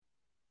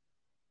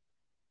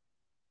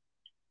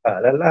La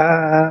la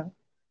la.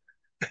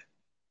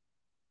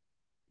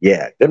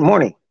 Yeah. Good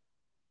morning.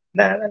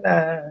 La la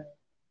la.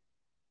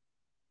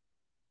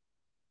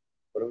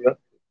 What are we up?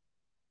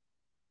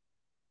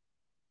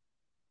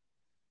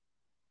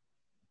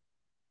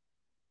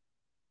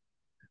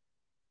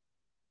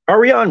 Are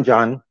we on,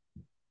 John?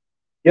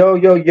 Yo,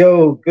 yo,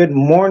 yo. Good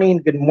morning.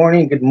 Good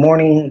morning. Good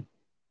morning,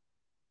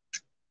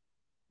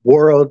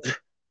 world.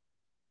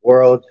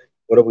 World.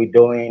 What are we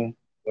doing?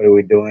 What are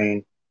we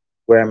doing?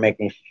 We're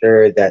making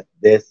sure that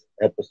this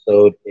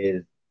episode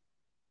is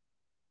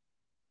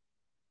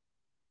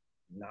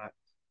not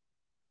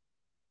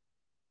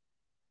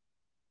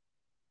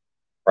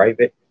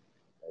private.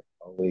 That's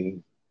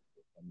always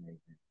amazing.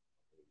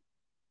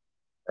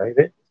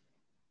 Private.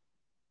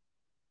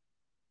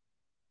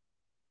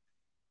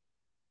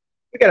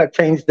 We gotta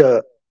change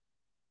the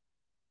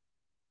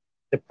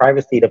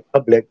privacy to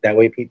public. That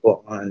way,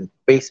 people on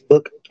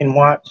Facebook can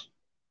watch.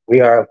 We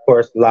are, of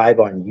course,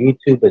 live on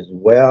YouTube as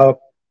well.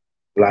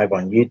 Live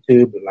on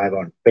YouTube, live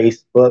on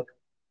Facebook.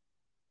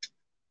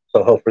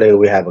 So hopefully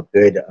we have a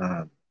good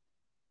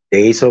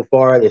day so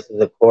far. This is,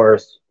 of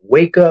course,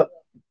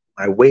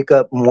 my wake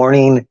up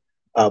morning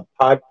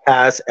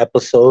podcast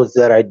episodes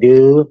that I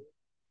do.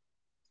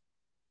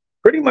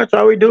 Pretty much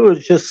all we do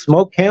is just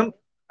smoke hemp.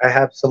 I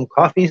have some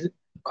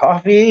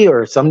coffee,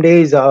 or some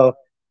days I'll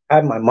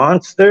have my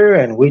monster,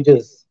 and we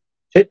just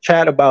chit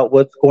chat about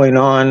what's going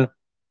on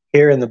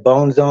here in the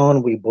Bone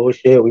Zone. We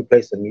bullshit, we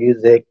play some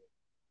music,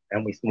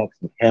 and we smoke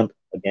some hemp.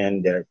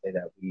 Again, dare I say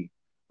that we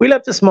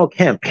love to smoke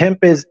hemp.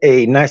 Hemp is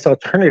a nice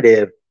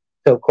alternative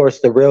to, of course,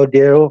 the real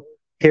deal.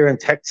 Here in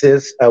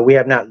Texas, we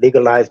have not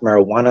legalized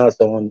marijuana,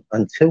 so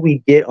until we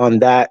get on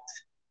that,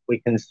 we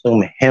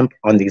consume hemp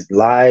on these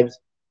lives.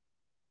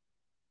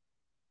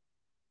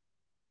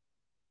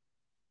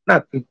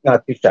 Not too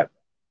shabby.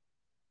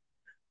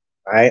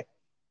 All right.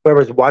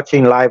 Whoever's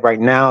watching live right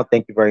now,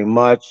 thank you very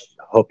much.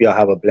 I hope y'all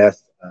have a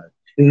blessed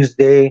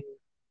Tuesday.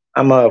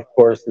 I'm gonna, of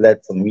course,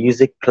 let some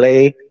music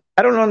play.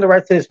 I don't know the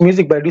rights to this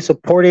music, but I do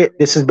support it.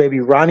 This is Baby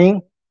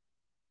Ronnie.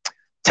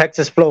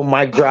 Texas Flow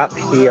mic drop.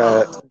 He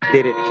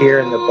did it here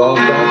in the Bone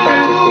Zone, so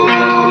I appreciate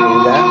him for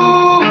doing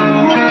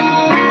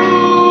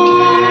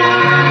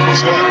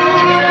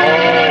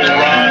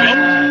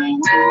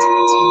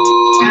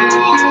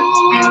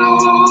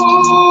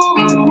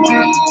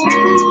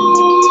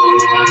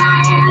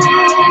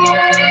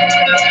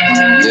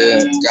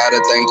Yeah,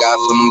 gotta thank God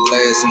for them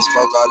blessings.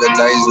 Fuck all the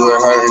days we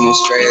were hurting and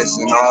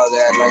stressing. All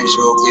that ain't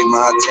sure get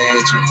my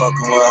attention.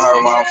 Fucking with her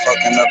while I'm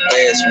fucking up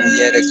best. When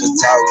yeah, they could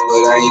talk,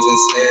 but I ain't even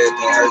said.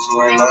 Then hurt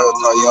you ain't know,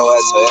 throw your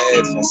ass a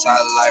head. And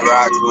solid like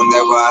rock,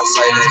 whenever I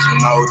say that, you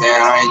know that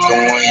I ain't the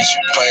one you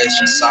should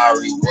question.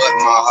 Sorry, what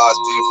my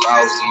heart's been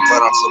frozen, but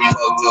I'm so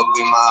fucked up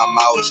in my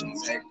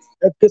emotions.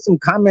 Let's get some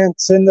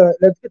comments in the.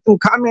 Let's get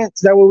some comments.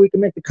 That way we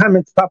can make the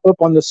comments pop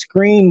up on the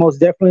screen. Most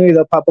definitely,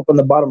 they'll pop up on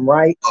the bottom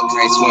right.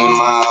 Okay, swim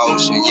my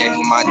ocean. Yeah, he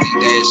might think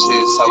that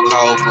shit so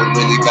cold, but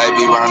really,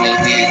 baby, round the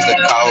he's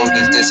the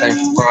coldest. This ain't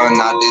for fun.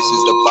 Now this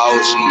is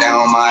devotion.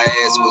 Down my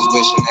ass was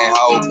wishing and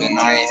hoping.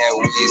 I ain't had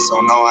weed,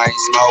 so no, I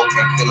ain't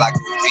smoking. Feel like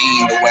a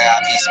fiend the way I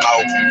be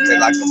smoking.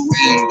 Feel like a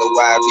fiend the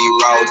way I be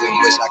rolling.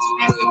 Wish I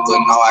could quit, but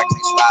no, I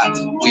can't stop.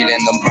 Weed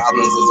and them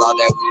problems is all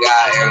that we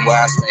got, and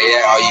where I stay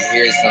at, all you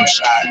hear is some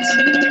shots.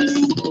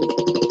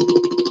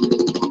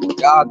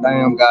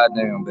 Goddamn,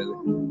 Billy.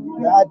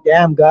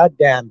 Goddamn,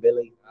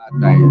 Billy.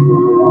 Goddamn.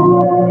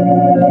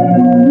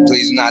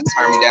 Please do not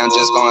turn me down,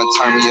 just gonna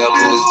turn me up.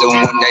 Who is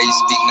doing one day you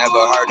speak,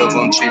 never heard of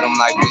them. Treat them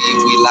like weed,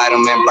 we light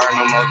them and burn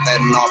them up.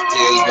 Letting off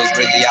pills was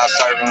really out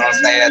serving them.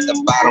 Stay at the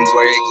bottoms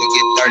where it could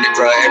get dirty,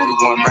 bro.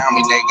 Everyone around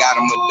me, they got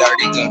them with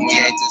dirty gun. We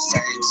ain't the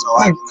same, so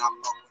I cannot.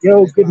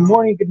 Yo, good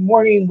morning, good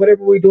morning.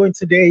 Whatever we're doing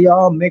today,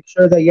 y'all, make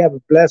sure that you have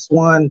a blessed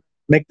one.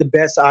 Make the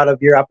best out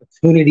of your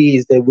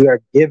opportunities that we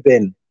are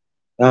given.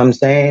 Know what I'm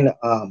saying?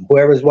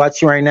 Whoever's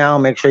watching right now,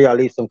 make sure y'all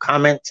leave some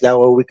comments. That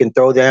way we can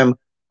throw them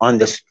on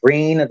the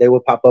screen. They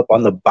will pop up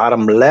on the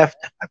bottom left.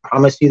 I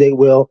promise you they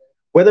will.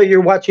 Whether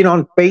you're watching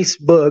on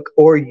Facebook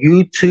or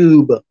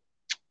YouTube.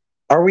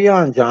 Are we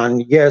on,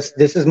 John? Yes,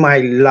 this is my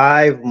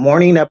live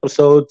morning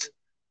episodes.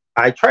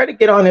 I try to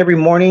get on every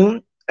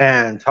morning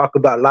and talk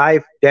about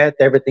life, death,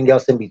 everything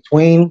else in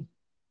between.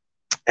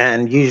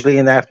 And usually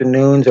in the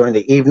afternoons or in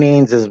the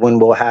evenings is when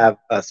we'll have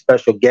a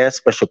special guest,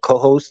 special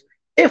co-host,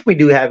 if we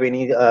do have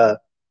any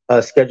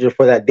schedule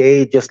for that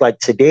day. Just like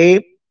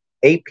today,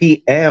 8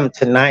 p.m.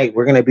 tonight,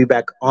 we're going to be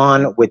back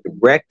on with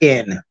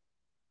Reckon,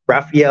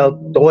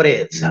 Rafael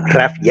Torres,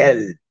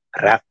 Rafael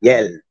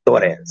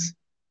Torres,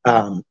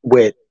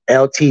 with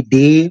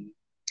LTD,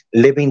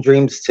 Living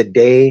Dreams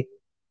Today,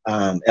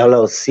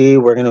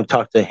 LLC. We're going to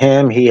talk to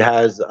him. He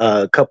has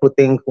a couple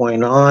things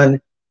going on.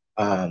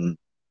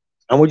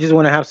 And we just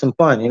want to have some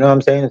fun, you know what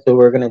I'm saying? So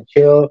we're gonna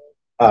chill,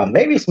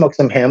 maybe smoke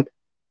some hemp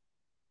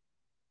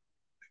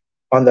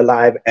on the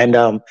live. And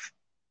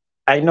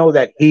I know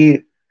that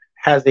he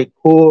has a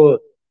cool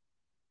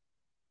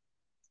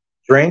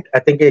drink.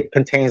 I think it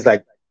contains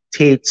like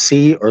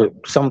THC or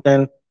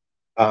something.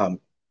 I'm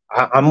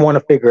want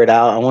to figure it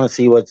out. I want to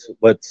see what's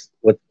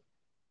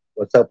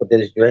what's up with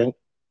this drink,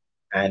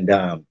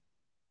 and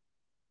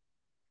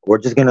we're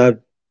just gonna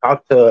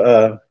talk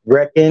to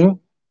Reckon.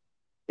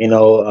 He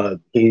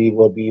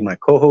will be my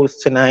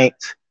co-host tonight,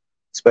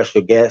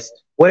 special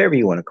guest, whatever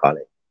you want to call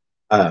it.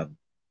 Um,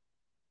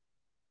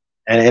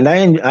 and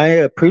I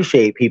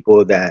appreciate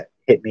people that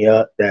hit me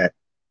up that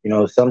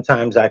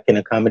sometimes I can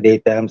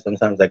accommodate them,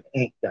 sometimes I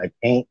can't. I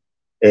can't.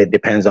 It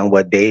depends on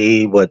what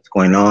day, what's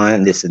going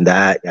on, this and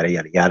that, yada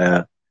yada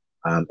yada.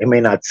 It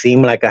may not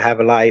seem like I have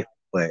a life,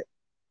 but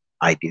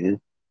I do.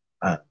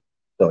 Uh,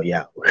 so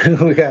yeah,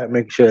 we gotta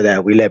make sure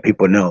that we let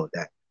people know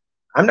that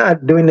I'm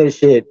not doing this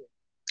shit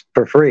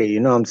for free.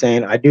 You know what I'm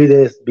saying? I do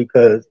this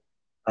because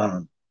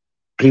um,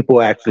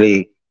 people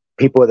actually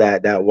people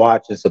that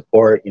watch and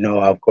support.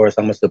 Of course,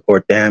 I'm gonna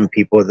support them.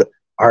 People, the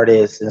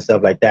artists and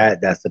stuff like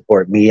that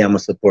support me. I'm gonna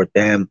support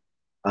them.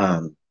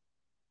 Um,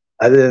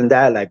 Other than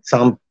that, like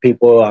some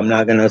people, I'm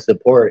not gonna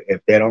support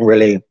if they don't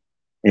really,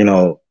 you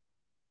know,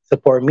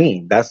 support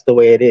me. That's the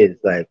way it is.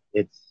 Like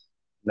it's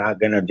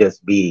not gonna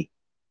just be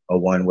a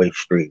one-way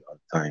street all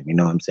the time. You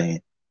know what I'm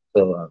saying?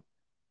 So,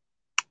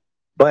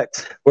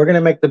 but we're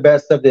gonna make the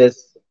best of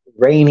this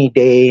rainy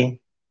day.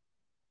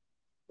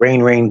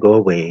 Rain, rain, go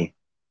away.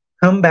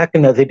 Come back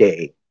another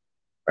day.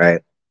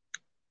 Right.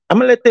 I'm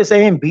gonna let this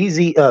A and B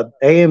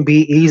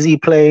Easy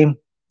play.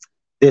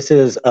 This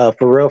is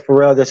for real, for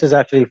real. This is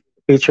actually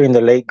featuring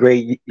the late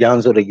great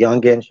Yanzo the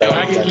Youngin. Shout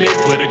I out to get that lit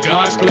nigga. with a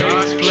God's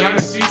place. Trying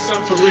to see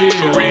something for real.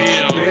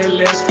 Red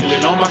less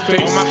feeling on my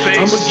face.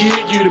 I'ma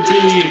get you the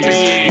biz.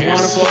 You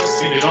wanna bust,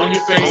 see it on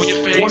your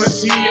face. Wanna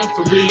see you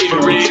for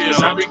real.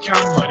 Cause I've been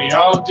counting money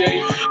all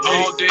day.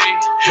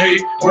 Hey,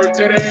 work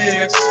that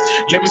ass.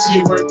 Let me see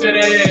you work that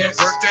ass.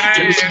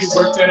 Let me see you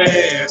work that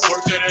ass.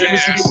 Let me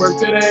see you work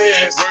that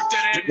ass.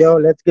 Yo,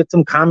 let's get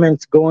some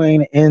comments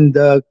going in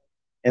the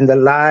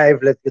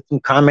live. Let's get some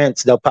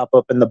comments. They'll pop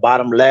up in the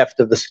bottom left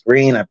of the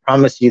screen. I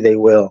promise you they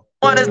will.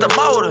 One is the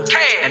motor,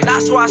 and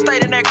that's why I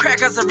stayed in that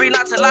crack as a real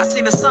till I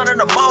seen the sun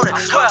in the morning.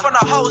 Come from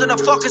the hoes and the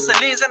focus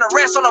and leans and the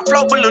rest on the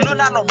floor, but Lulu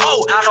not no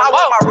more. I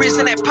wear my wrist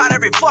in that pot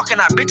every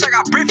fucking night, bitch. I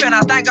got brief and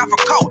I thank God for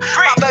coke.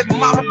 My baby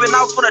mama been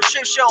out for the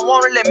trip, she don't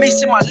wanna let me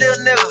see my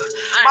little nigga.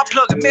 My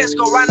plug in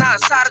Mexico right now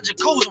inside the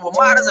jacuzzi with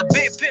mine is a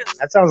big pit.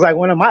 That sounds like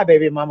one of my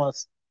baby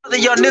mamas. The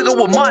young nigga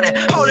with money,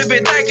 holy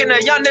been thinking the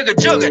young nigga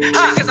jugging.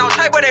 Chickens on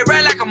table, they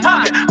ran like a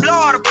mummy. Blow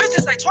all the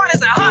bitches like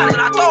 20s and 100s,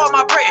 and I throw in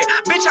my bread.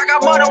 Bitch, I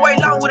got money way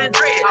longer than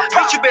dread.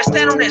 Bitch, you been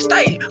stand on that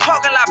stage.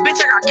 Parking lot, bitch,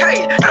 I got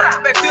K.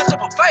 Back filled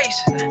up her face.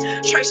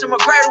 Tracy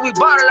McGrady, we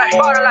bought it like.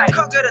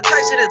 Come get a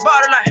taste of this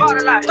bottle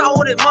like.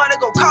 Throwing this money,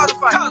 go cause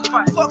a fight.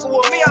 Fucking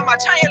with me, I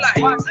might change your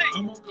life.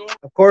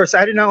 Of course,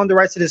 I do not own the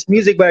rights to this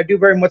music, but I do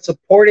very much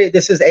support it.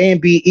 This is A and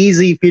B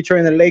Easy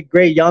featuring the late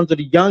great Yanzo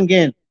the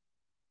Youngin.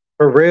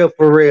 For real,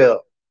 for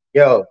real.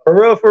 Yo, for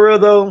real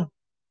though.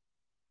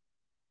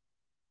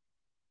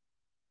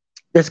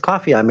 This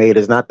coffee I made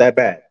is not that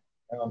bad.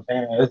 You know what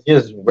I'm saying? It's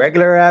just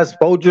regular ass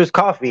Folgers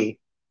coffee.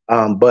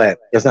 But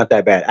it's not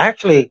that bad.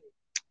 Actually,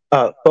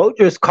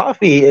 Folgers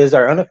Coffee is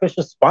our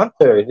unofficial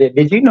sponsor.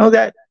 Did you know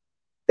that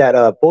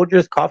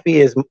Folgers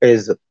Coffee is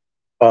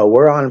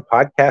we're on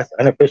podcast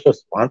unofficial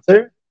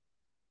sponsor?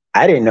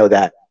 I didn't know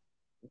that.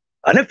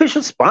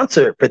 Unofficial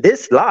sponsor for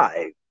this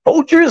live,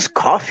 Folgers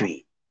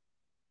Coffee.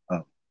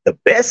 The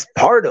best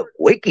part of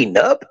waking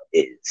up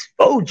is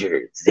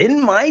Folgers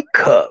in my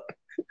cup.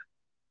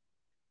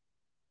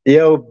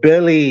 Yo,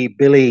 Billy,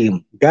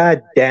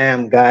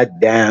 goddamn,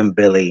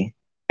 Billy.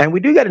 And we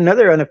do got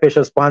another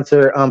unofficial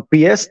sponsor,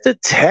 Fiesta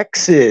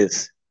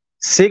Texas.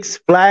 Six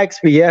Flags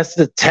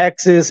Fiesta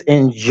Texas.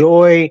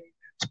 Enjoy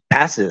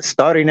passes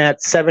starting at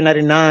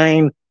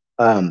 $7.99.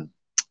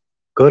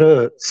 Go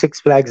to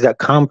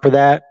sixflags.com for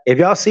that. If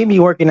y'all see me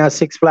working at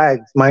Six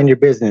Flags, mind your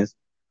business.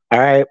 All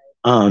right.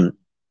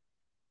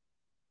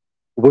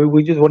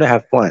 We just want to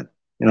have fun.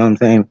 You know what I'm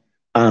saying?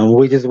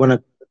 We just want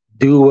to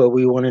do what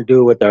we want to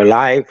do with our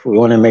life. We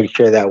want to make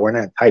sure that we're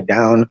not tied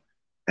down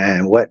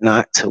and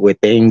whatnot with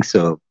things.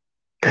 So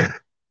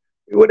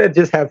we want to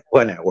just have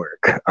fun at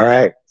work. All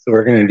right. So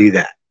we're going to do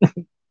that.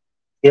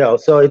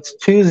 So it's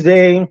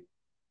Tuesday.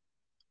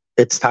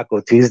 It's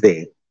Taco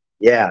Tuesday.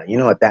 Yeah. You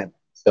know what that means.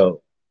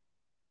 So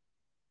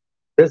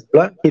this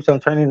blunt keeps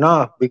on turning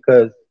off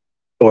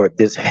or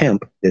this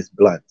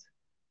blunt.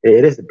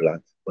 It is a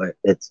blunt, but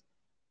it's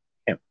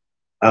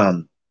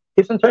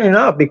keeps on turning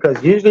off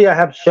because usually I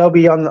have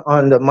Shelby on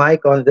the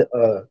mic on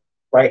the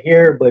right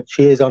here, but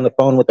she is on the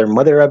phone with her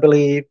mother, I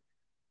believe,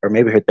 or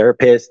maybe her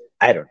therapist.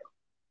 I don't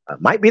know.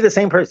 Might be the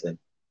same person.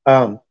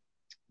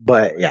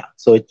 But yeah,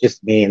 so it's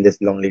just me in this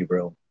lonely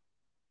room.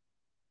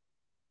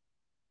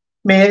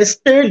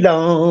 Mr.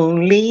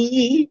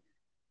 Lonely,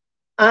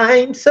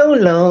 I'm so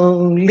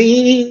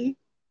lonely.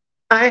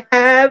 I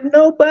have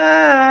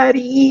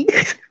nobody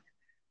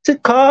to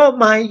call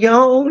my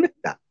own.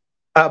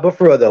 But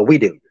for real though, we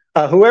do.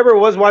 Whoever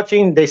was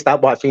watching, they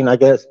stopped watching, I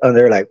guess, and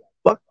they're like,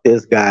 "Fuck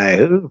this guy,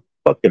 who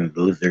fucking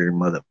loser,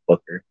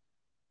 motherfucker."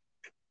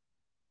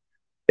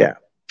 Yeah,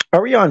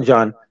 are we on,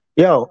 John?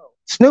 Yo,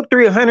 Snoop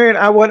 300.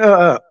 I want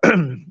to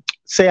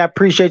say I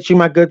appreciate you,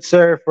 my good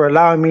sir, for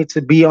allowing me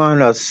to be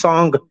on a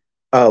song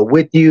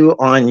with you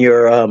on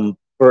your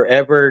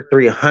Forever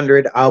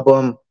 300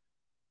 album.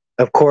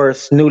 Of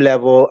course, New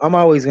Level. I'm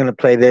always going to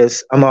play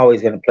this. I'm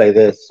always going to play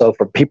this. So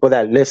for people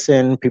that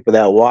listen, people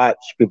that watch,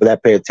 people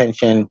that pay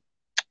attention,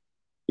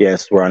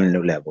 yes, we're on a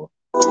new level.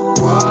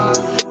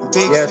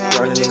 Big yes,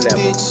 family,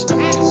 bitch.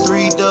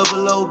 300,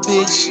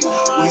 bitch.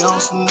 We on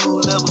some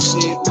new level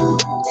shit.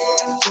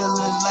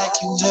 Feeling like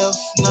you have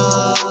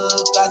enough.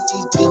 Got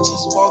these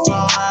bitches walking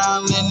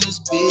around in this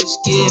bitch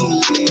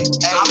getting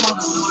lit. Hey, I'm on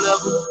a new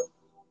level.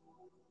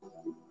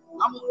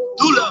 I'm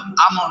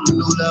on a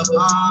new level.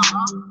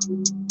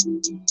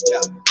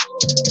 Yeah.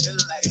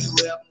 Feeling like you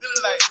have.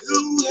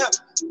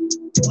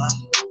 What?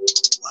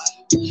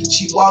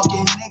 She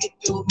walking nigga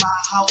through my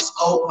house.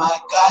 Oh my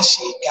God,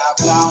 she got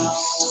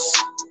bounce.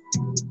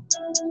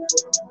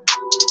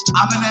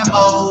 I'm in that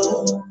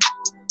mode.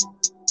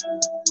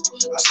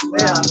 I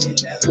swear I'm in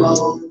that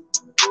mode.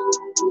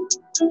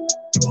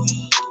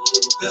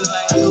 Feel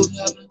like you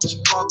never. She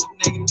walking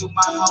nigga through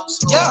my house.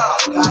 Oh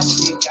my God,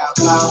 she got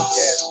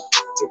bounce.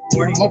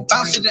 More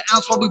bounce to the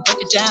ounce while we break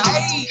it down.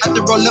 Had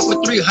to roll up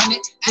with 300.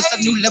 This a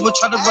new level,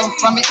 try to run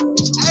from it.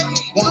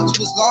 Once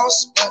was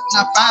lost, but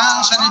not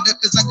found. Shining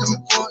up cause I'm coming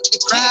for the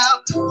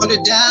crowd. Put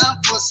it down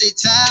for say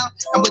town.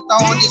 And with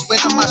all this weight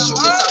on my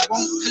shoulders, I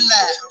won't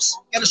collapse.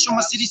 Gotta show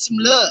my city some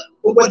love.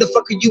 But where the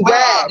fuck are you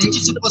at? Ain't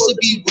you supposed to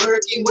be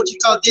working? What you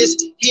call this?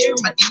 Here,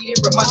 my dear,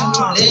 remind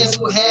new legs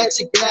who had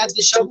to grab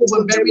the shovel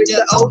and bury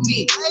the old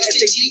me.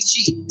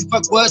 STG,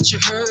 fuck what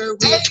you heard.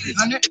 We're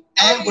 300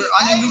 and we're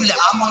on a new level.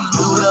 I'm on a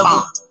new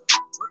level.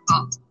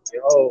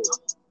 Yo.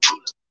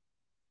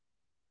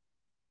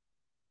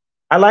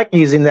 I like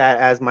using that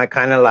as my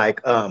kind of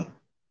like,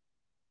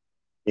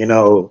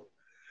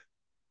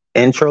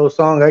 intro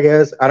song, I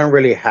guess. I don't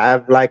really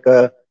have like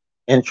a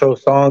intro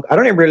song. I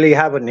don't even really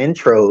have an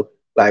intro.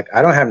 Like,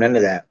 I don't have none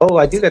of that. Oh,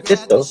 I do got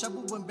this though.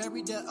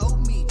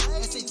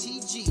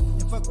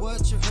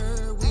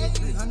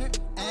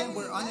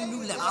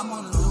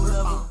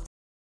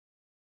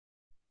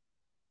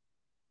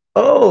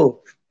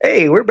 Oh,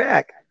 hey, we're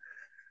back.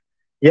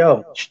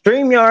 Yo,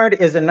 StreamYard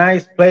is a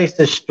nice place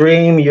to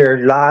stream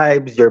your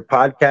lives, your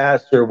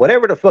podcasts, or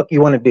whatever the fuck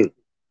you want to do.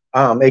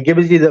 It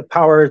gives you the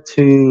power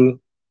to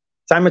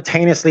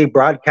simultaneously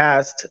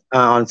broadcast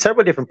on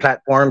several different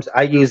platforms.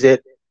 I use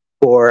it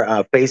for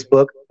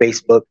Facebook,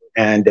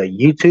 and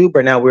YouTube.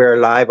 Right now we're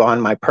live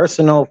on my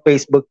personal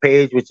Facebook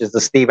page, which is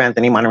the Steve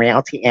Anthony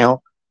Monreal TL.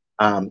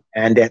 And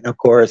then, of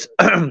course,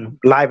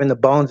 live in the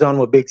Bone Zone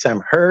with Big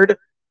Sam Heard.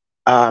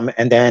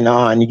 And then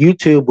on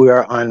YouTube,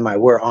 we're on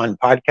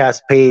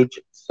podcast page.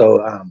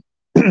 So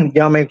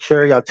y'all make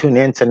sure y'all tune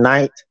in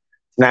tonight.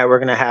 Tonight we're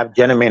gonna have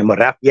gentleman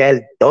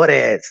Rafael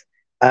Torres.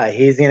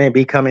 He's gonna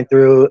be coming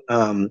through.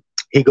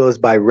 He goes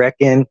by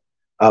Reckon,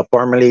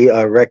 formerly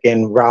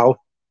Reckon Ralph.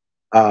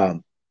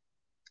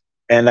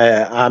 And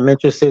I'm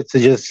interested to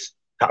just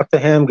talk to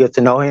him, get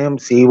to know him,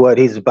 see what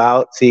he's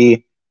about,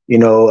 see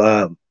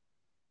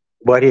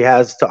what he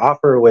has to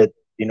offer with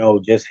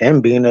just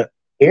him being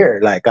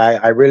here. Like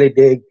I really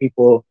dig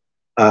people.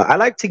 I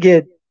like to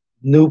get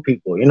new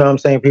people, you know what I'm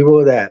saying?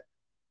 People that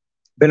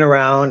been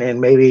around and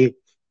maybe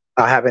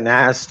I haven't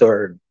asked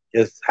or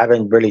just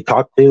haven't really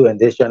talked to. And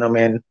this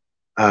gentleman,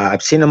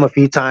 I've seen him a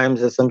few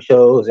times at some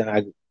shows and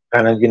I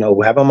kind of,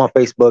 we have him on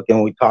Facebook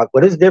and we talk.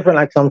 But it's different.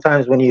 Like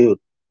sometimes when you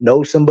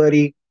know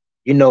somebody,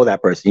 you know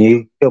that person,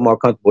 you feel more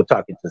comfortable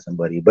talking to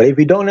somebody. But if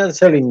you don't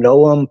necessarily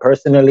know them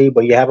personally,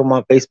 but you have them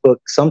on Facebook,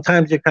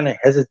 sometimes you're kind of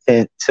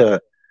hesitant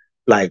to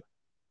like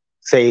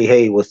say,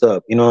 hey, what's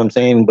up? You know what I'm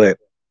saying? But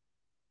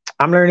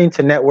I'm learning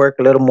to network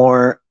a little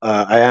more.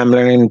 I am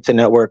learning to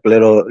network a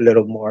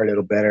little more, a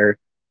little better.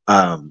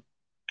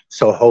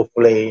 So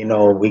hopefully,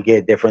 we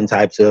get different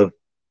types of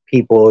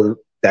people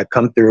that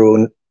come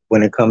through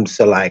when it comes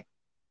to like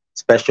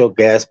special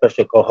guests,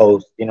 special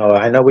co-hosts.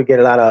 I know we get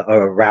a lot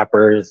of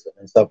rappers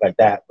and stuff like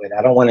that, but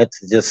I don't want it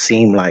to just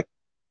seem like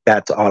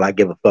that's all I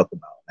give a fuck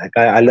about. Like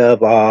I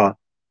love all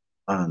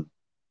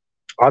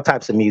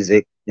types of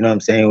music. You know what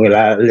I'm saying?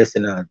 I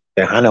listen to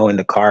Tejano in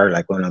the car,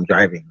 like when I'm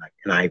driving, like,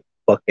 and I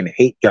fucking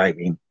hate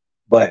driving,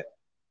 but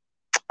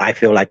I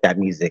feel like that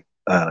music.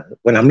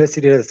 When I'm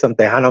listening to some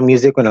Tejano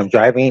music when I'm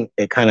driving,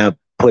 it kind of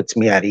puts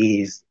me at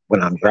ease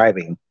when I'm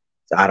driving,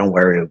 so I don't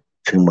worry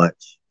too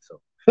much.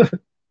 So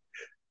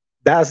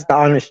that's the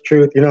honest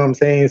truth, you know what I'm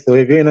saying? So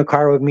if you're in a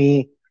car with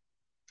me,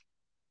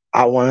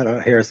 I want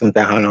to hear some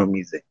Tejano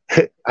music.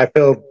 I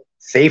feel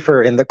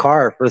safer in the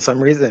car for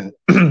some reason.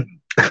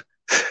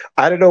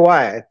 I don't know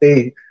why.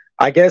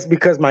 I guess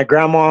because my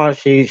grandma,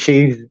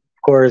 she's of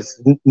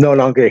course no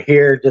longer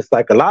here, just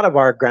like a lot of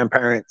our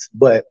grandparents.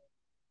 But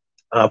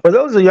for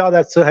those of y'all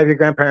that still have your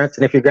grandparents,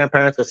 and if your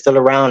grandparents are still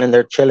around and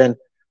they're chilling,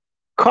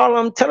 call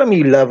them, tell them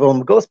you love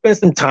them, go spend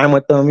some time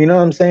with them. You know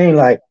what I'm saying?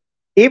 Like,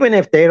 even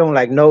if they don't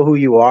like know who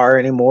you are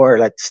anymore,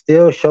 like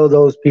still show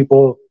those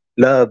people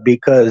love,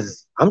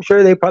 because I'm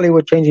sure they probably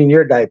were changing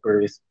your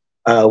diapers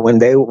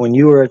when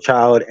you were a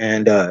child,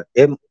 and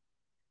it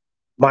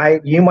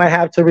you might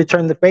have to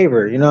return the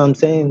favor. You know what I'm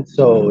saying?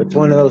 So it's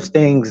one of those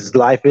things.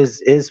 Life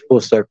is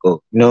full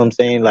circle. You know what I'm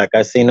saying? Like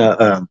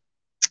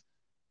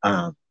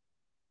um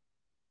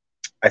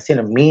I seen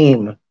a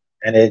meme,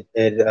 and it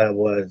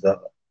was a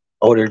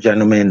older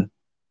gentleman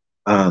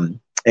in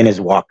his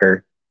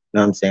walker. You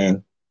know what I'm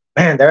saying?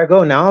 Man, there I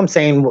go. Now I'm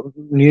saying,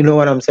 you know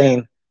what I'm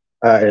saying?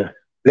 Uh,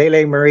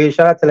 Lele Marie,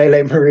 shout out to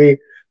Lele Marie.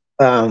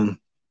 Um,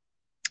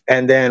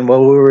 and then what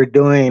we were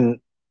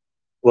doing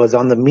was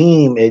on the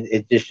meme.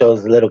 It just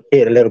shows a little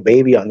kid, a little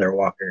baby on their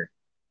walker,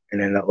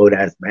 and then the old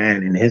ass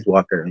man in his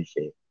walker and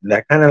shit. And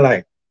that kind of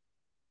like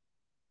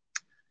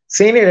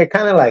seeing it. It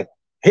kind of like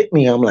hit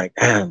me. I'm like,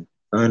 damn,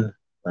 son,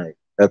 like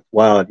that's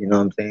wild. You know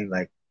what I'm saying?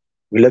 Like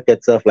we look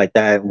at stuff like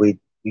that, and we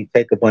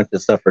take a bunch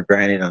of stuff for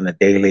granted on the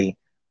daily.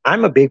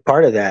 I'm a big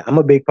part of that. I'm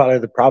a big part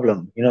of the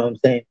problem. You know what I'm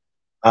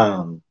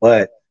saying?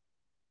 But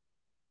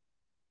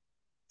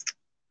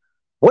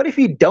what if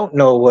you don't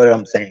know what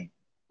I'm saying?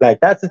 Like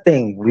that's the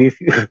thing.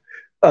 If you,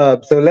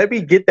 so let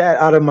me get that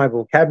out of my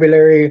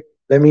vocabulary.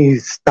 Let me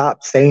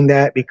stop saying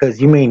that because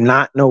you may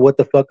not know what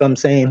the fuck I'm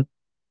saying.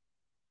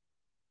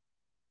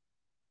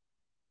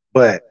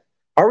 But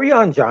are we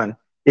on, John?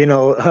 You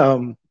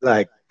know,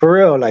 like for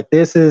real, like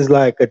this is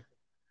like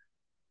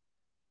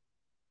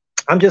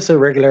I'm just a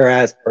regular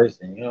ass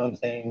person. You know what I'm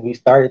saying? We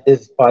started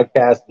this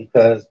podcast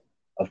because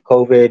of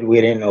COVID.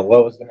 We didn't know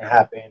what was going to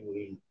happen.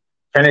 We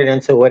turned it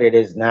into what it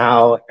is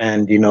now.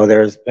 And, you know,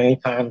 there's many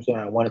times when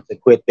I wanted to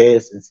quit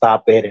this and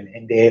stop it and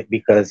end it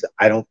because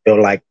I don't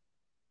feel like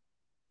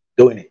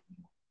doing it.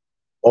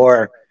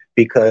 Or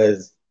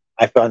because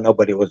I felt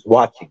nobody was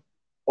watching.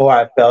 Or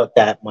I felt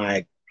that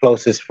my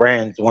closest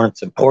friends weren't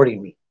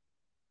supporting me.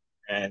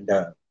 And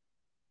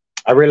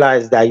I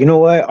realized that, you know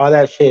what, all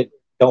that shit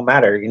don't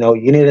matter. You know,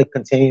 you need to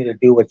continue to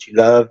do what you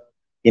love.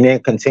 You need to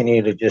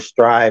continue to just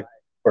strive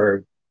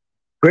for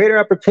greater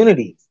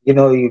opportunities. You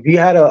know, if you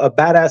had a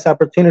badass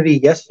opportunity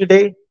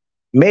yesterday,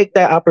 make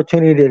that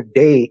opportunity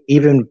today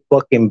even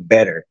fucking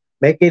better.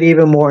 Make it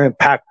even more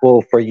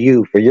impactful for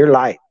you, for your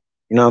life.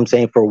 You know what I'm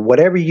saying? For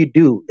whatever you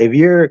do. If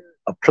you're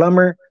a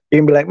plumber, you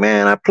can be like,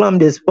 man, I plumbed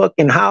this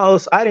fucking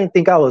house. I didn't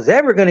think I was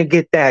ever going to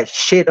get that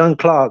shit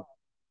unclogged.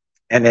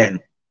 And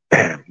then,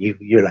 bam,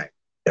 you're like,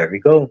 there we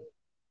go.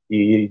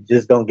 You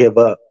just don't give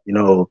up, you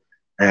know.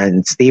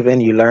 And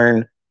Stephen, you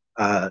learn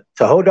to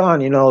hold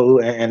on, you know,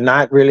 and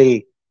not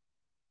really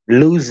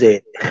lose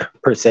it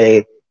per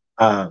se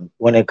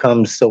when it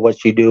comes to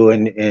what you do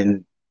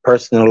in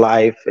personal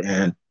life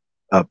and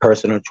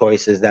personal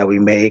choices that we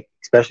make,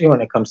 especially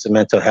when it comes to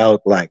mental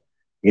health. Like,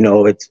 you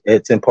know,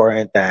 it's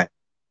important that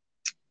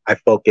I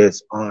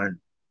focus on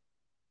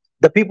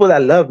the people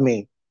that love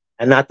me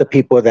and not the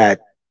people that,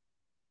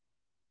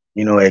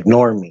 you know,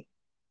 ignore me.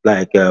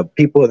 Like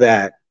people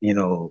that, you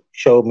know,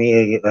 show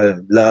me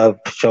love,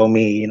 show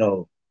me, you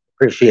know,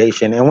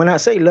 appreciation. And when I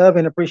say love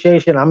and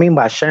appreciation, I mean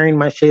by sharing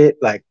my shit.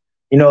 Like,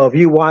 you know, if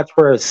you watch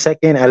for a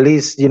second, at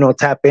least, you know,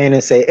 tap in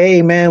and say,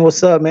 hey, man,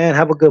 what's up, man?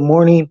 Have a good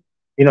morning.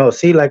 You know,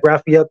 see, like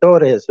Rafael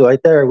Torres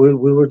right there. We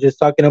were just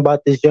talking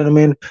about this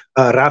gentleman,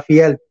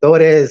 Rafael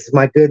Torres,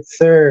 my good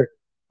sir.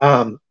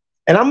 And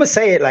I'm going to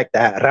say it like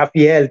that,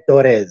 Rafael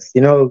Torres,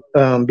 you know,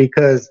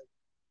 because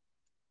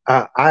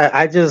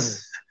I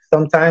just,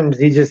 sometimes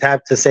you just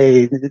have to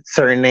say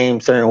certain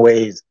names, certain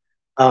ways.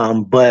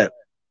 But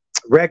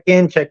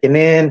checking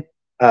in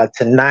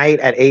tonight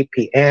at 8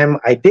 p.m.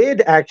 I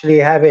did actually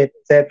have it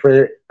set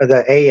for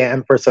the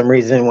a.m. for some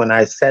reason when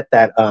I set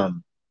that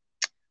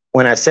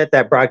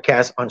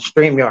broadcast on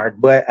StreamYard.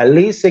 But at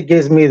least it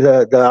gives me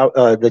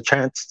the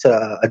chance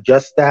to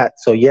adjust that.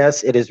 So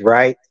yes, it is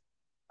right.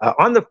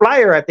 On the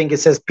flyer, I think it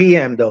says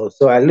p.m. though.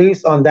 So at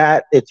least on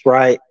that, it's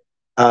right.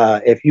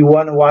 If you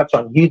want to watch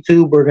on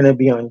YouTube, we're going to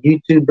be on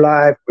YouTube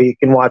Live, or you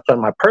can watch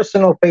on my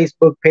personal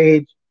Facebook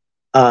page.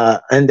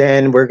 And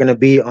then we're going to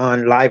be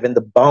on Live in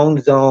the Bone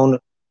Zone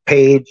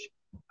page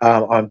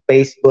on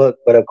Facebook.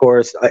 But of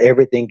course,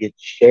 everything gets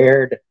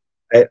shared.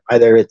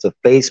 Either it's a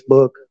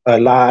Facebook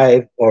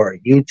Live or a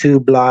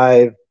YouTube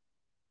Live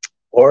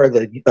or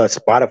the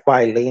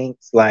Spotify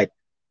links. Like,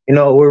 you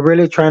know, we're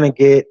really trying to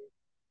get,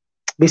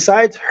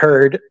 besides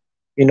Herd,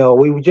 you know,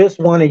 we just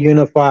want to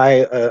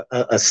unify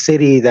a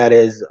city that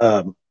is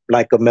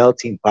like a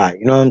melting pot.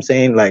 You know what I'm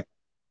saying? Like,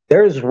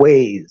 there's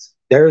ways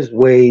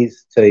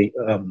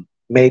to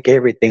make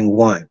everything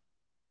one,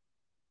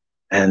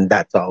 and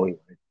that's all we want.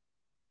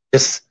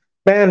 Just,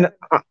 man,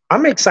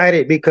 I'm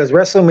excited because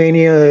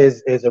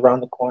WrestleMania is around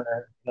the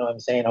corner. You know what I'm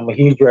saying? I'm a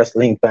huge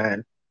wrestling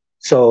fan,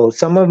 so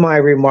some of my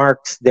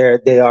remarks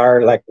they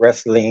are like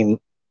wrestling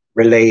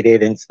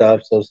related and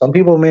stuff. So some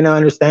people may not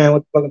understand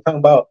what the fuck I'm talking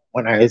about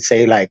when I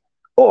say like,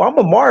 oh, I'm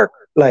a mark,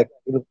 like,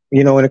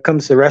 you know, when it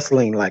comes to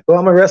wrestling, like, oh,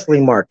 I'm a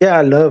wrestling mark. Yeah,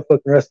 I love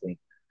fucking wrestling.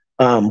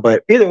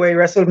 But either way,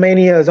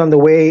 WrestleMania is on the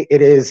way.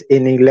 It is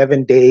in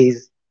 11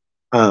 days.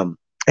 And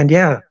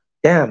yeah,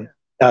 damn,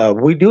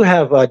 we do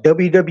have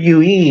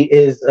WWE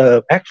is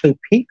actually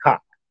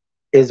Peacock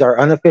is our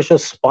unofficial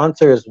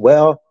sponsor as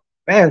well.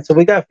 Man, so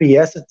we got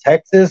Fiesta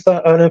Texas,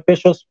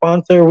 unofficial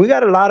sponsor. We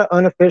got a lot of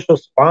unofficial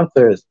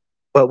sponsors.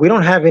 but we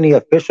don't have any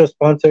official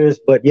sponsors.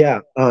 But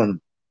yeah,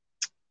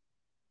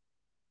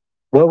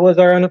 what was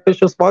our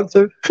unofficial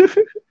sponsor?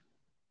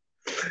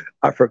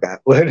 I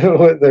forgot what it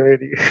was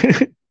already.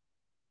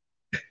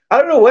 I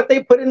don't know what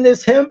they put in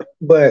this hemp,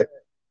 but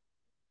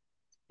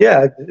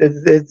yeah,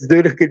 it's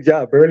doing a good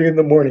job early in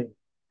the morning,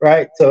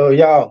 right? So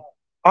y'all,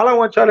 all I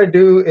want y'all to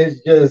do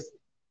is just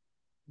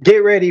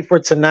get ready for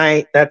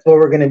tonight. That's what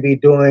we're going to be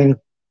doing.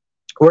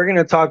 We're going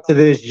to talk to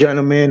this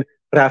gentleman,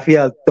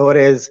 Rafael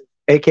Torres,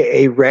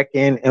 aka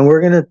Reckon, and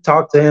we're going to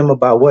talk to him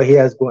about what he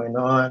has going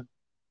on,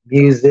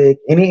 music,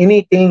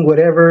 anything,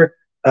 whatever.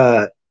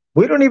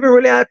 We don't even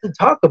really have to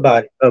talk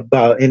about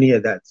any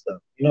of that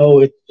stuff. You know,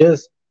 it's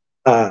just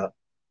a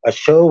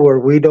show where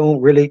we don't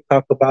really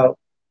talk about.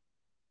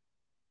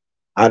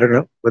 I don't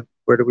know.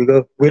 Where do we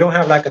go? We don't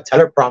have like a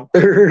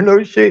teleprompter,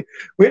 no shit.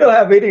 We don't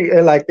have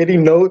any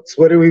notes.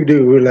 What do we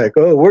do? We're like,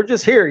 oh, we're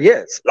just here.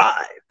 Yes,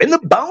 live in the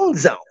Bone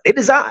Zone. It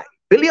is I,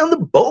 Billy on the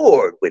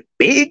board with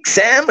Big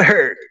Sam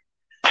Hurd.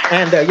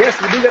 And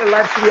yes, we do got a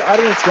live studio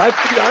audience. Live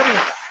studio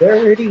audience. They're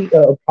already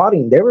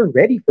applauding. They were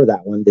ready for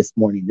that one this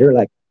morning. They're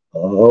like,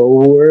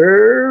 oh,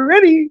 we're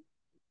ready.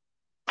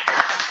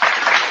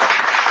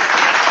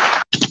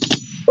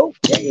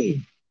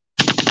 Okay.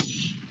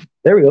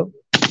 There we go.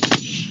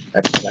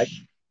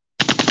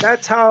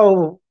 That's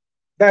how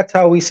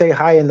we say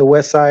hi in the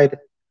West Side.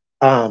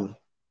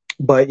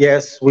 But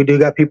yes, we do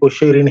got people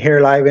shooting here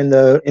live in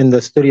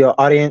the studio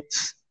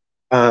audience.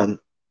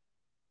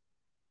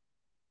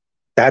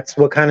 That's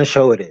what kind of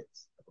show it is.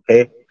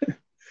 Okay.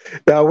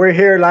 Now we're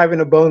here live in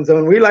the Bone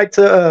Zone. We like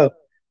to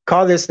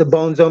call this the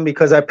Bone Zone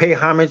because I pay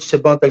homage to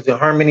Bone Thugs and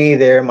Harmony.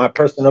 They're my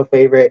personal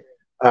favorite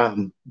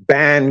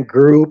band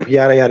group.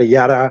 Yada yada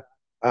yada.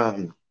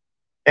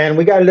 And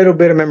we got a little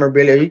bit of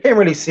memorabilia. You can't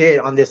really see it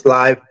on this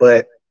live,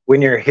 but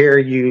when you're here,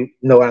 you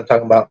know what I'm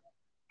talking about.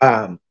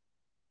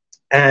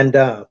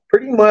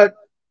 Pretty much,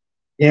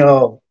 you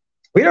know,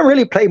 we don't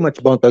really play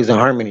much Bone Thugs and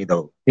Harmony,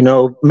 though. You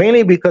know,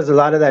 mainly because a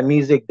lot of that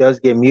music does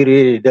get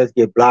muted. It does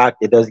get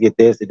blocked. It does get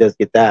this. It does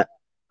get that.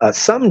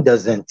 Some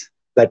doesn't.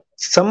 Like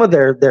some of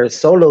their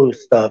solo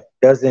stuff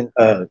doesn't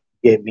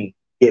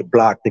get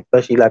blocked,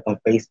 especially like on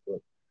Facebook.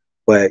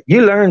 But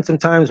you learn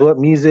sometimes what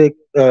music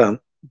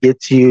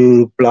gets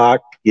you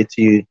blocked, gets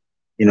you,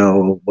 you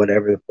know,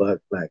 whatever the fuck.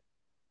 Like,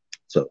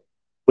 so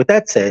with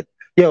that said,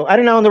 yo, I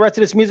don't know on the rest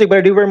of this music, but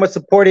I do very much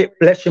support it.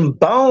 Flesh and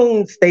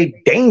bone,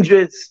 stay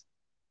dangerous,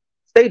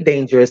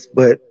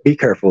 but be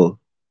careful.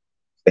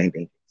 Stay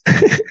dangerous.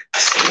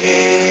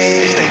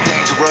 Stay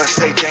dangerous,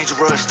 stay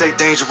dangerous, stay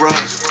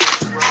dangerous.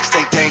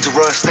 Stay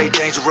dangerous, stay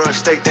dangerous,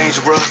 stay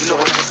dangerous. You know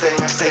what I'm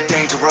saying? Stay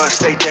dangerous,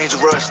 stay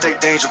dangerous, stay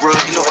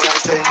dangerous. You know what I'm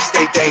saying?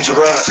 Stay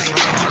dangerous.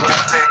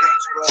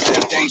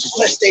 Stay dangerous.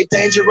 Let's stay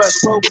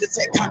dangerous. Roll with the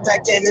tech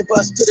contact, damn it,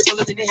 bust. Put a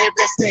bullet in the head,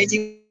 rest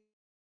stay.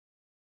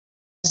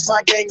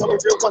 My gang on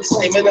the real ones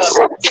claiming us.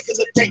 Niggas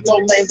that ain't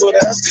no lame with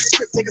us.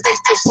 Script niggas, they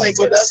still slave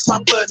with us. My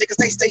blood niggas,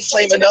 they stay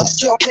flaming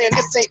us. Y'all playing,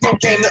 this ain't no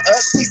game to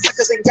us. These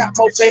suckers ain't got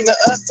more fame to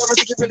us. I don't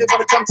think you really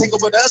wanna come tangle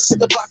with us. Hit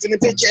the block and the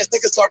bitch ass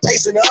niggas start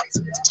pacing up.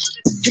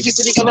 Kick your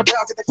city on the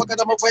brow, get the fuck out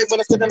of my way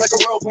when I'm spinning like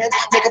a whirlwind.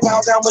 Make a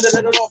bow down when it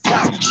let it off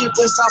now. Keep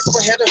this sound so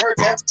ahead of her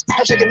now.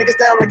 I'm shaking niggas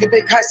down like a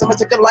big heist. I'ma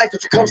take a life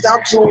if it comes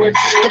down to it.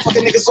 I'm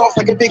fucking niggas off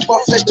like a big ball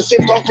flesh. The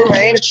fifth off for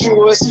ain't a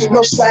truest.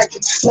 No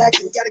slacking.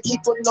 Gotta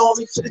keep putting on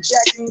me for the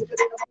jacking.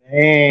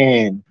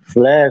 Man,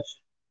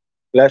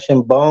 Flesh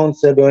and Bone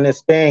still doing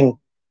his thing.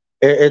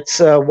 It's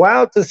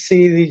wild to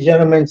see these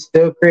gentlemen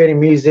still creating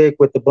music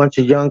with a bunch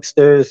of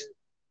youngsters,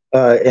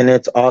 and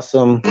it's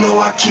awesome. You know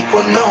I keep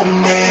on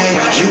on,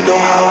 man. You know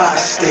how I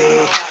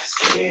stay.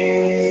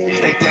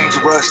 Stay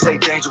dangerous, stay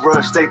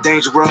dangerous, stay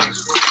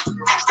dangerous.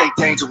 Stay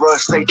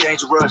dangerous, stay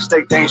dangerous,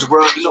 stay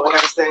dangerous. You know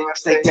what I'm saying?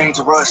 Stay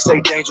dangerous,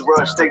 stay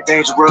dangerous, stay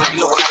dangerous. You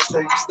know what I'm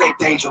saying? Stay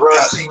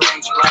dangerous.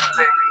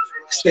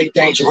 Stay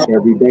dangerous.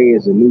 Every day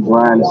is a new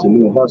grind. It's a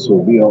new hustle.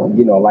 We don't,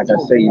 you know, like I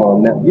say, you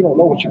don't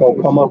know what you're gonna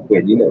come up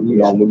with. You know,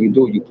 when you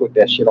do, you put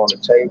that shit on the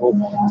table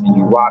and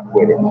you rock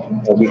with it,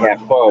 and we have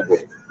fun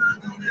with it.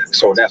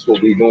 So that's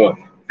what we're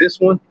doing. This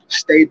one,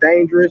 stay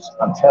dangerous.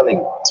 I'm telling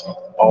you,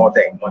 all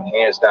day, one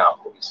hands down,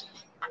 please.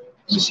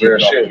 It's real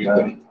shit,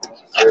 man.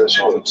 Real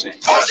shit.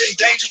 All day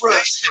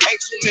dangerous.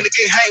 Ain't too many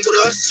can hang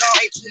with us.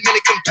 Ain't too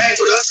many can bang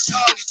with us.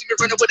 You see me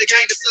running with the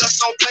gang that's us,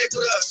 don't play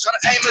with us. Try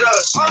to aim at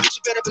us.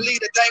 You better believe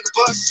that thing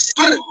will bust.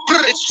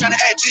 Bitch trying to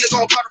add Gina,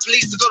 gonna call the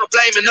police to go to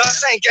blaming us.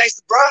 That ain't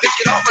gangsta, bro. Bitch,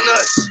 get off on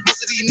us.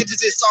 Most of these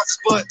niggas is soft as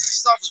butt.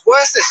 Soft as what?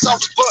 I said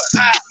soft as butt.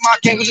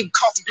 My gang was in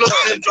coffin blood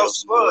and them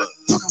blows as bud.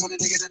 Fucking with a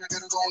nigga that I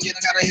gotta go and get,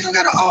 I gotta hit, I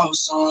gotta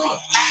awesome.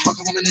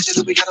 Fucking with a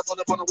nigga that we gotta pull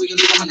up on the we can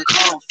leave him in the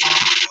car.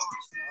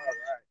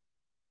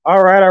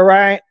 All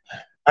right.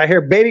 I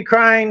hear baby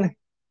crying.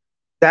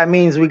 That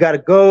means we gotta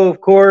go,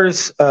 of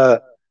course.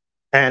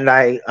 And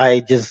I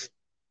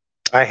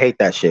hate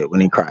that shit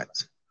when he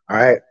cries. All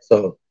right.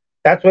 So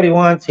that's what he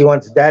wants. He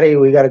wants daddy.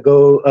 We gotta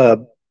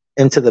go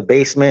into the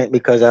basement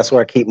because that's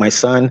where I keep my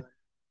son.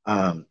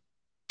 In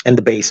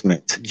the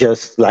basement,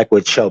 just like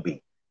with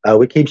Shelby.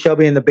 We keep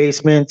Shelby in the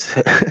basement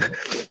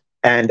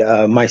and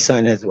my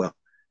son as well.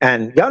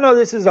 And y'all know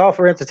this is all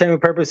for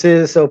entertainment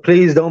purposes, so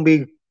please don't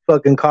be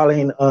fucking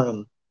calling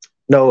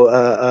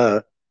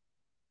no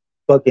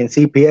fucking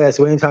CPS.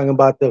 We ain't talking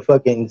about the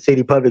fucking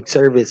city public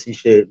service and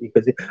shit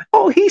because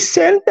he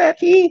said that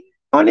he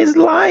on his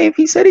live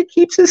he said he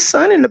keeps his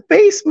son in the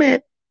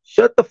basement.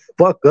 Shut the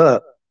fuck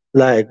up.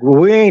 Like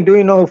we ain't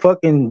doing no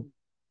fucking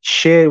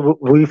shit.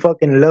 We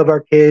fucking love our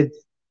kids.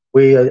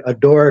 We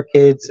adore our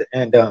kids,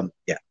 and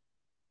yeah,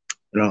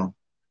 you know.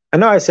 I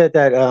know I said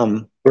that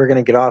we're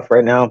gonna get off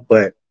right now,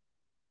 but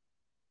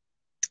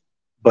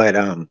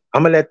I'm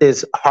gonna let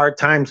this Hard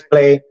Times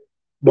play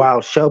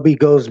while Shelby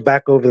goes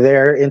back over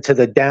there into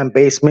the damn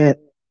basement.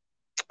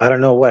 I don't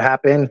know what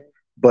happened,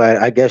 but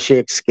I guess she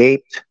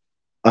escaped.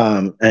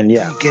 And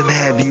yeah, can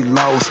have you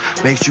lost,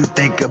 makes you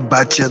think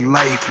about your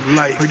life.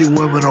 Pretty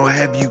women don't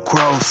have you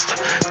crossed,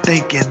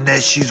 thinking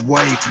that she's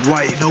white.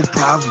 No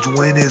problems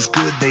when it's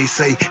good. They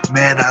say,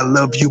 man, I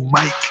love you,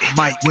 Mike.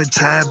 When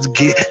times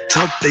get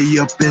tough, they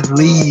up and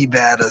leave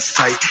out of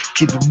sight.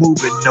 Keep it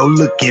moving, no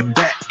looking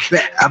back.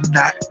 I'm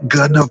not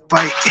gonna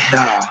fight.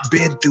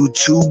 Been through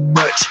too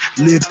much,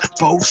 lived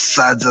both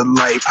sides of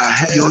life.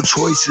 Your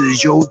choice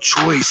is your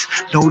choice.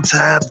 No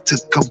time to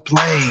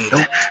complain.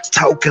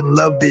 Talking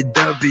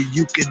lovey-dovey,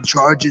 you can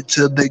charge it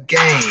to the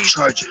game.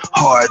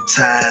 Hard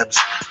times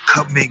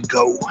come and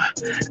go.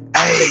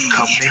 Hey,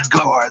 come and go.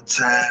 Hard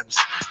times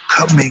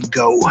come and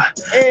go.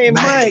 Hey,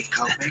 Mike.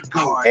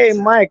 Hey,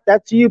 Mike.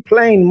 That's you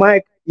playing,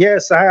 Mike.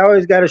 Yes, I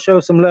always got to show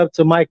some love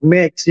to Mike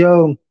Mix.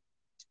 Yo,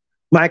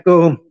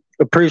 Michael,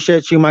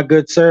 appreciate you, my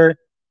good sir.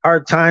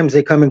 Hard times,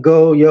 they come and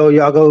go. Yo,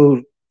 y'all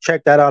go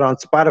check that out on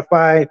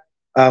Spotify.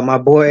 My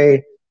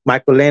boy,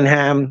 Michael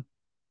Linham.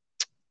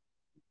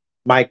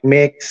 Mike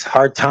Mix,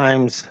 Hard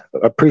Times.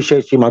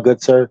 Appreciate you, my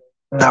good sir.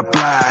 Not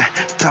fly,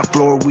 top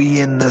floor,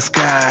 we in the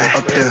sky.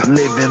 Up there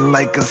living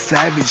like a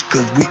savage,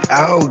 cause we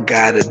all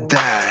gotta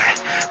die.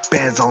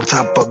 Bands on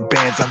top of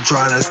bands, I'm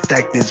trying to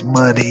stack this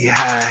money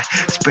high.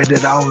 Spend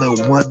it all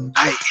in one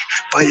night.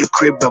 Buy your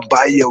crib and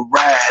buy your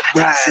ride.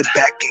 Sit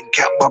back and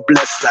count my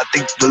blessings. I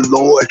thank the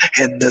Lord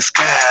in the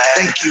sky.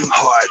 Thank you.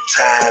 Hard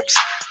times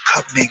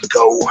come and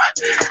go.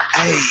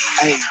 Hey,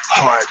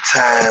 hard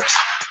times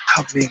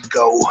come and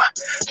go.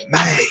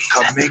 Man,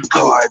 come and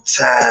go. Hard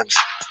times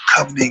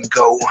come and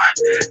go.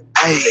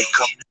 Hey,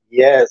 come.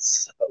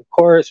 Yes, of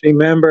course.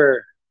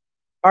 Remember,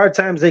 hard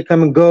times, they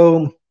come and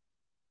go.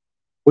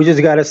 We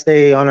just got to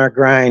stay on our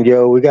grind,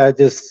 yo. We got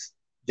to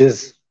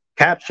just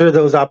capture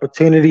those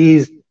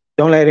opportunities.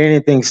 Don't let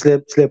anything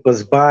slip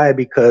us by,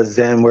 because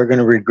then we're going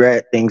to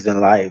regret things in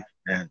life.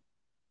 And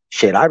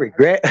shit, I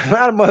regret a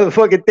lot of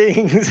motherfucking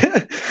things.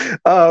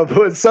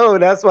 But so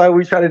that's why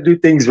we try to do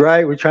things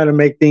right. We're trying to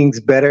make things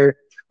better.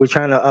 We're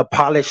trying to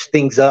polish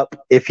things up,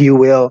 if you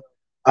will.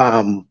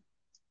 And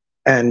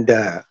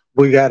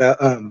we got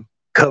to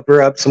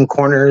cover up some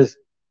corners.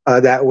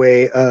 That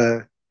way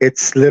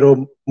it's a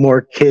little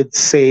more kids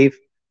safe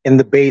in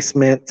the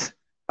basement,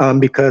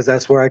 because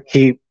that's where I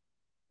keep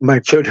my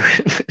children.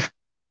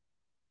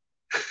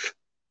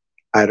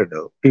 I don't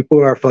know.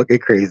 People are fucking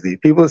crazy.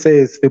 People say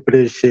it's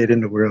stupidest shit in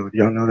the world.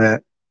 Y'all know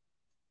that?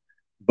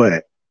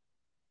 But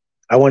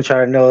I want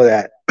y'all to know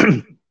that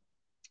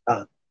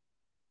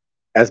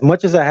as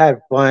much as I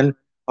have fun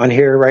on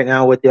here right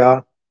now with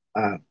y'all,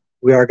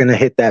 we are going to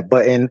hit that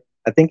button.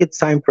 I think it's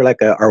time for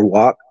like our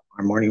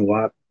morning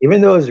walk, even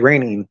though it's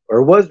raining, or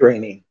it was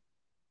raining.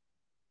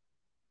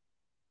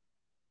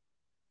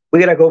 We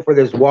got to go for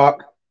this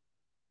walk.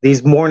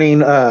 These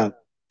morning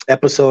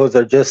episodes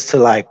are just to,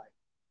 like,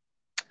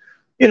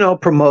 you know,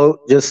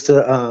 promote, just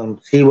to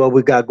see what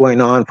we got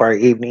going on for our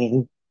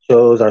evening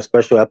shows, our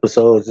special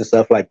episodes and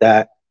stuff like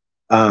that.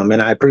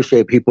 And I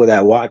appreciate people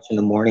that watch in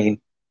the morning.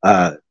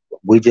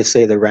 We just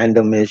say the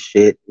randomest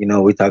shit. You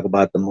know, we talk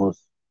about the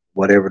most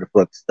whatever the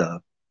fuck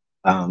stuff.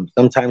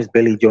 Sometimes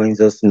Billy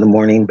joins us in the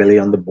morning, Billy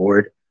on the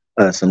board.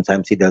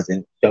 Sometimes he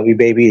doesn't. Shelby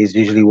Baby is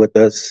usually with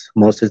us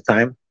most of the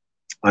time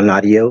on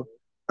audio,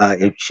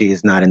 if she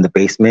is not in the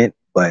basement.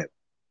 But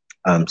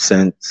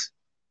since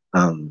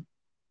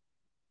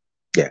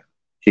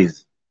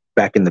she's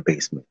back in the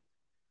basement.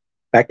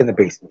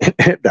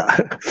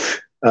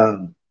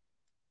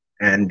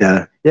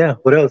 Yeah,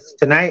 what else?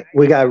 Tonight,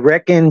 we got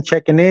Reckon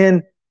checking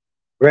in.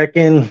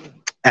 Reckon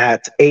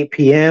at 8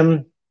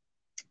 p.m.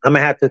 I'm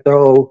going to have to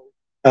throw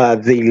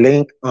the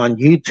link on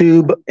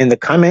YouTube in the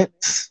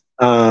comments.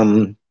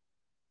 If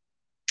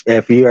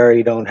you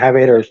already don't have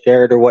it or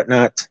share it or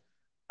whatnot.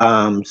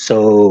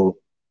 So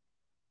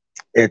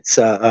it's,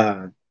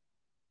 yeah,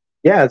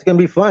 it's going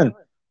to be fun.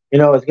 You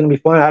know, it's going to be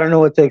fun. I don't know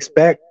what to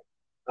expect,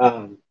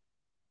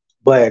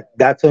 but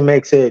that's what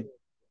makes it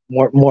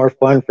more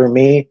fun for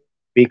me,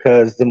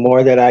 because the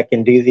more that I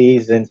can do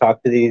these and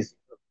talk to these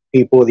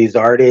people, these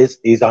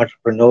artists, these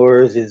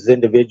entrepreneurs, these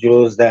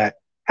individuals that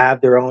have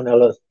their own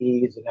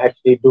LLCs and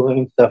actually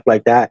doing stuff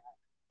like that,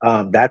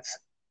 that's,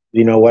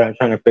 you know, what I'm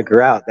trying to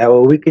figure out. That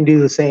way we can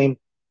do the same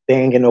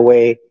thing in a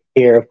way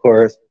here, of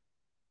course,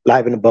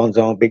 live in the Bone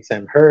Zone, Big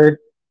Sam Heard.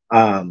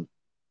 And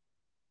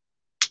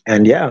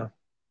yeah.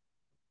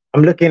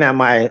 I'm looking at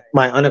my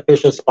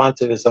unofficial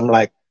sponsors. I'm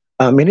like,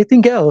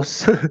 Anything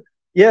else?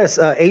 Yes,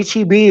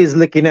 HEB is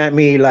looking at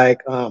me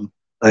like,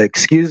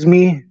 excuse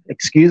me,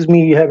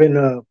 you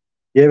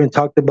haven't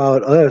talked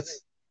about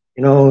us.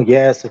 You know,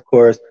 yes, of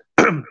course.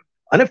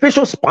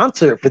 Unofficial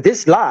sponsor for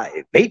this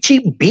live,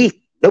 HEB.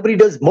 Nobody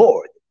does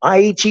more.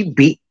 My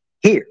HEB.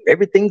 Here,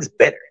 everything's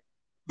better.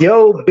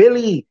 Yo,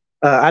 Billy.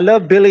 I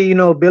love Billy. You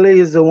know, Billy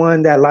is the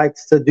one that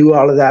likes to do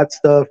all of that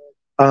stuff.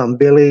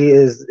 Billy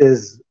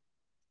is,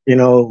 you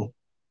know,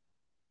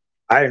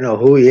 I don't know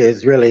who he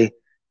is really.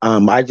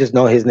 I just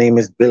know his name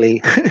is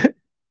Billy. I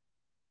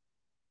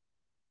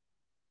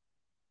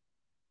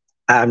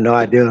have no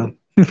idea.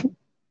 All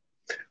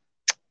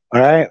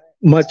right.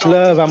 Much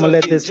love. I'm gonna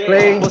let this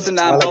play while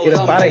I get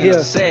up out of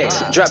here.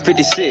 Drop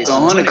 56,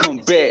 100 come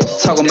back,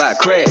 talking about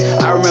crack.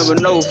 I remember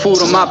no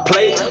food on my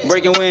plate,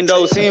 breaking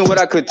windows, seeing what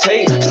I could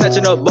take,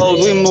 snatching up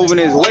bowls, we moving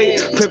his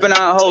weight, pimping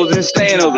out hoes and staying up